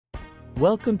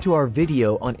Welcome to our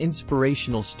video on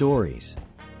inspirational stories.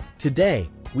 Today,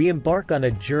 we embark on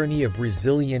a journey of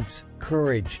resilience,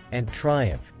 courage, and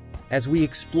triumph, as we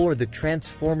explore the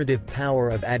transformative power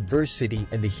of adversity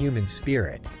and the human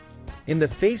spirit. In the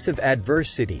face of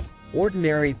adversity,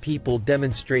 ordinary people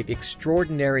demonstrate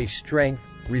extraordinary strength,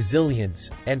 resilience,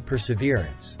 and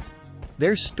perseverance.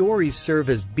 Their stories serve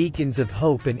as beacons of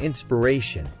hope and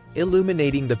inspiration,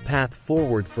 illuminating the path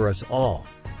forward for us all.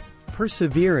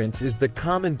 Perseverance is the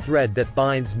common thread that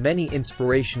binds many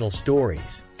inspirational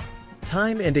stories.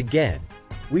 Time and again,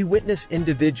 we witness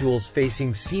individuals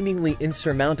facing seemingly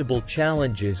insurmountable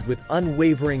challenges with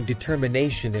unwavering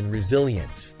determination and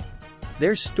resilience.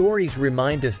 Their stories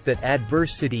remind us that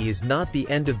adversity is not the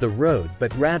end of the road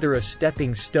but rather a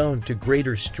stepping stone to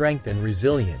greater strength and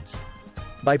resilience.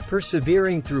 By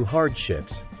persevering through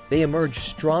hardships, they emerge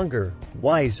stronger,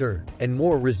 wiser, and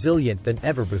more resilient than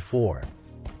ever before.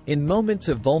 In moments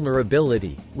of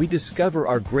vulnerability, we discover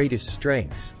our greatest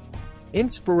strengths.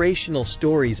 Inspirational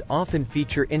stories often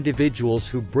feature individuals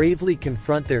who bravely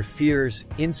confront their fears,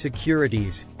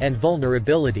 insecurities, and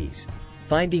vulnerabilities,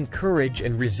 finding courage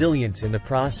and resilience in the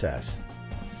process.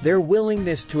 Their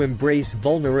willingness to embrace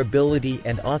vulnerability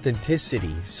and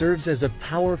authenticity serves as a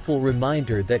powerful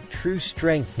reminder that true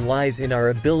strength lies in our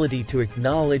ability to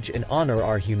acknowledge and honor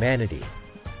our humanity.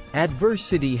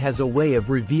 Adversity has a way of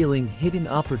revealing hidden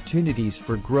opportunities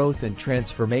for growth and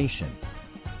transformation.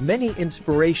 Many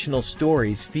inspirational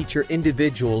stories feature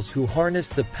individuals who harness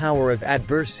the power of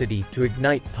adversity to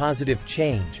ignite positive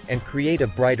change and create a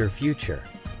brighter future.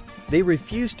 They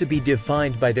refuse to be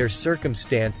defined by their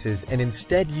circumstances and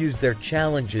instead use their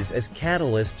challenges as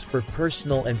catalysts for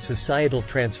personal and societal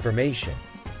transformation.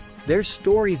 Their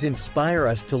stories inspire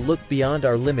us to look beyond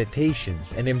our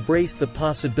limitations and embrace the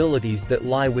possibilities that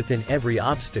lie within every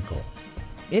obstacle.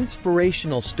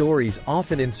 Inspirational stories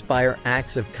often inspire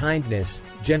acts of kindness,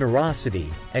 generosity,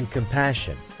 and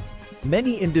compassion.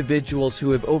 Many individuals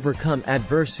who have overcome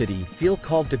adversity feel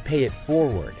called to pay it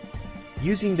forward,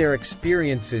 using their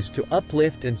experiences to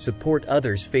uplift and support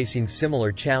others facing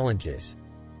similar challenges.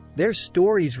 Their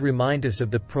stories remind us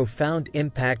of the profound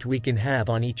impact we can have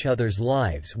on each other's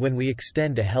lives when we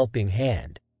extend a helping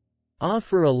hand,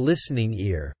 offer a listening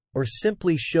ear, or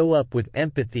simply show up with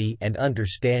empathy and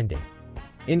understanding.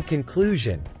 In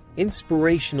conclusion,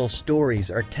 inspirational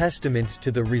stories are testaments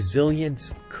to the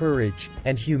resilience, courage,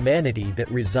 and humanity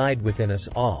that reside within us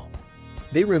all.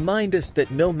 They remind us that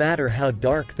no matter how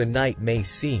dark the night may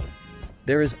seem,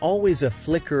 there is always a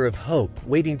flicker of hope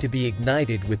waiting to be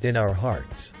ignited within our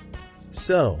hearts.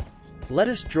 So, let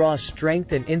us draw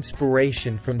strength and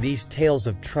inspiration from these tales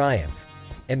of triumph,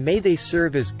 and may they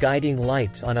serve as guiding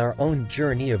lights on our own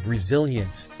journey of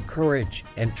resilience, courage,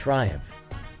 and triumph.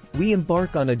 We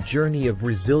embark on a journey of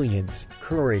resilience,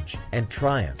 courage, and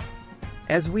triumph,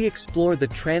 as we explore the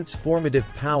transformative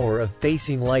power of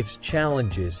facing life's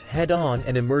challenges head-on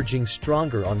and emerging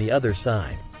stronger on the other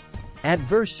side.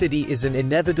 Adversity is an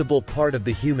inevitable part of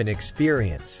the human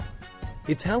experience.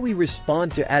 It's how we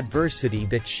respond to adversity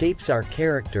that shapes our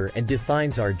character and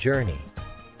defines our journey.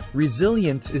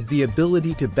 Resilience is the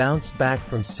ability to bounce back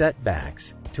from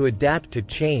setbacks, to adapt to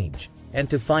change, and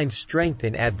to find strength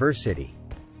in adversity.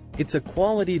 It's a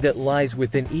quality that lies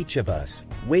within each of us,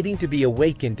 waiting to be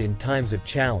awakened in times of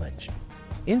challenge.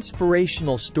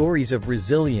 Inspirational stories of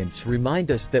resilience remind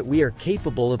us that we are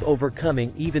capable of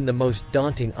overcoming even the most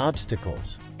daunting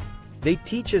obstacles. They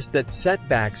teach us that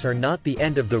setbacks are not the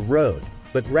end of the road,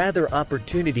 but rather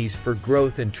opportunities for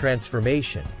growth and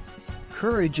transformation.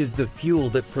 Courage is the fuel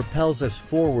that propels us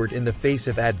forward in the face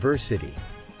of adversity.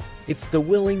 It's the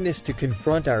willingness to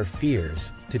confront our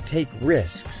fears, to take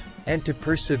risks, and to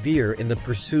persevere in the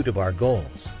pursuit of our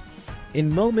goals.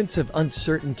 In moments of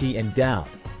uncertainty and doubt,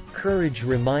 courage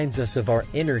reminds us of our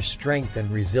inner strength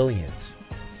and resilience.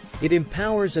 It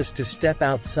empowers us to step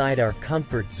outside our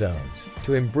comfort zones,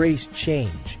 to embrace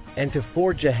change, and to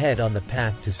forge ahead on the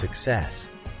path to success.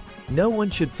 No one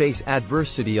should face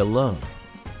adversity alone.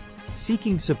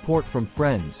 Seeking support from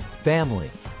friends,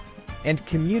 family, and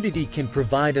community can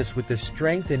provide us with the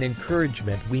strength and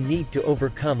encouragement we need to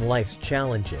overcome life's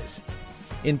challenges.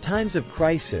 In times of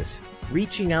crisis,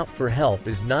 reaching out for help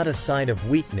is not a sign of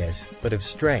weakness, but of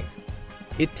strength.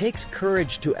 It takes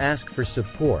courage to ask for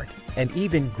support, and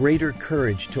even greater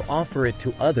courage to offer it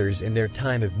to others in their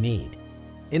time of need.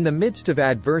 In the midst of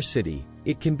adversity,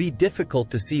 it can be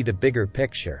difficult to see the bigger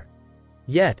picture.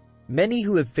 Yet, many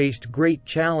who have faced great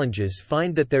challenges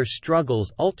find that their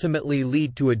struggles ultimately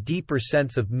lead to a deeper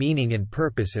sense of meaning and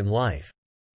purpose in life.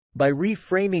 By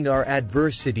reframing our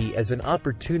adversity as an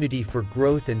opportunity for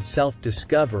growth and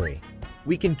self-discovery,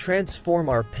 we can transform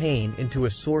our pain into a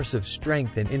source of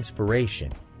strength and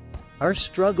inspiration. Our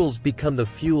struggles become the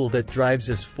fuel that drives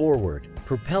us forward,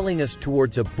 propelling us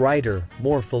towards a brighter,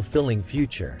 more fulfilling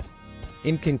future.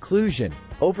 In conclusion,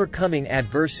 overcoming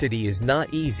adversity is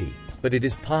not easy, but it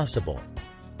is possible.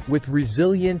 With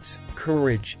resilience,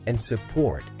 courage, and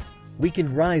support, we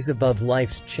can rise above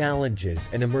life's challenges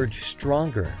and emerge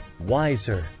stronger,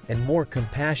 wiser, and more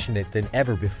compassionate than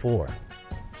ever before.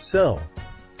 So,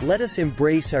 let us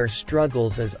embrace our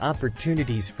struggles as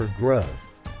opportunities for growth,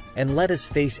 and let us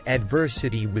face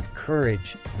adversity with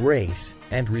courage, grace,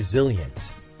 and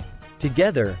resilience.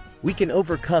 Together, we can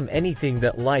overcome anything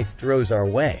that life throws our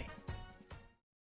way.